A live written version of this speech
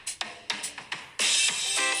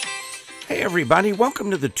Hey everybody, welcome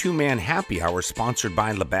to the Two-Man Happy Hour sponsored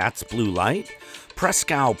by Labatt's Blue Light,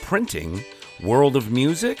 Prescal Printing, World of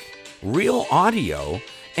Music, Real Audio,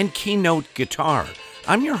 and Keynote Guitar.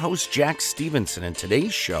 I'm your host, Jack Stevenson, and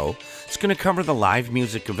today's show is going to cover the live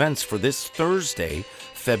music events for this Thursday,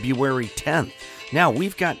 February 10th. Now,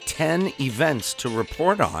 we've got 10 events to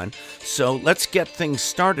report on, so let's get things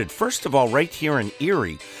started. First of all, right here in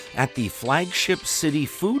Erie at the Flagship City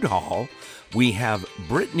Food Hall, we have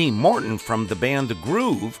Brittany Morton from the band The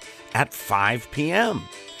Groove at 5 p.m.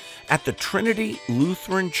 At the Trinity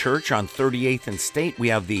Lutheran Church on 38th and State, we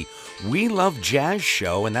have the We Love Jazz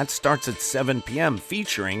Show, and that starts at 7 p.m.,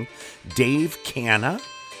 featuring Dave Canna,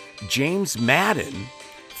 James Madden,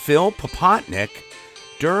 Phil Popotnick,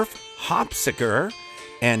 Durf Hopsiker,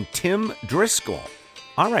 and Tim Driscoll.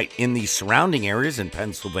 All right, in the surrounding areas in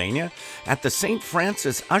Pennsylvania, at the St.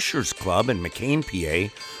 Francis Ushers Club in McCain,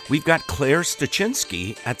 PA, we've got Claire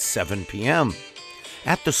Stachinsky at 7 p.m.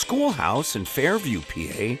 At the Schoolhouse in Fairview,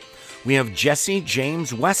 PA, we have Jesse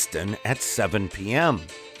James Weston at 7 p.m.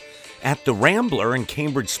 At the Rambler in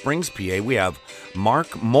Cambridge Springs, PA, we have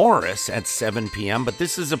Mark Morris at 7 p.m., but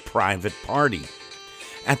this is a private party.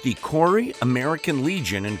 At the Corey American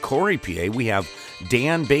Legion in Corey, PA, we have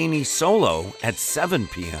Dan Bainey Solo at 7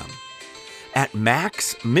 p.m. At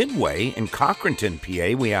Max Midway in Cochranton,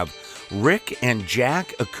 PA, we have Rick and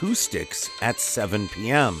Jack Acoustics at 7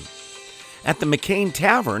 p.m. At the McCain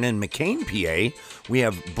Tavern in McCain, PA, we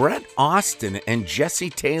have Brett Austin and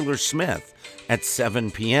Jesse Taylor Smith at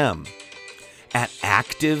 7 p.m. At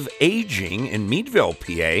Active Aging in Meadville,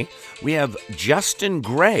 PA, we have Justin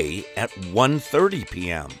Gray at 1:30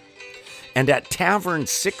 p.m. And at Tavern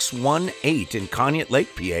 618 in Conneaut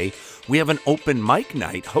Lake, PA, we have an open mic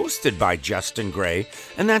night hosted by Justin Gray,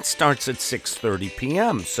 and that starts at 6:30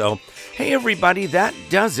 p.m. So, hey everybody, that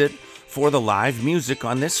does it for the live music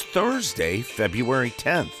on this Thursday, February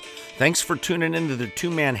 10th. Thanks for tuning into the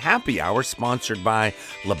Two-Man Happy Hour sponsored by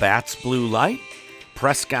Labatt's Blue Light,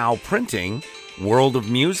 Prescal Printing, World of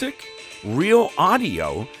Music, Real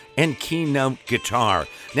Audio, and Keynote Guitar.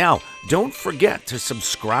 Now, don't forget to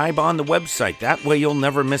subscribe on the website. That way you'll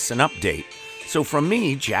never miss an update. So from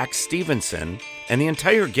me, Jack Stevenson, and the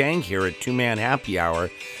entire gang here at Two-Man Happy Hour,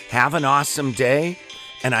 have an awesome day,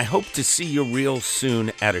 and I hope to see you real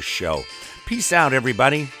soon at a show. Peace out,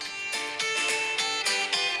 everybody.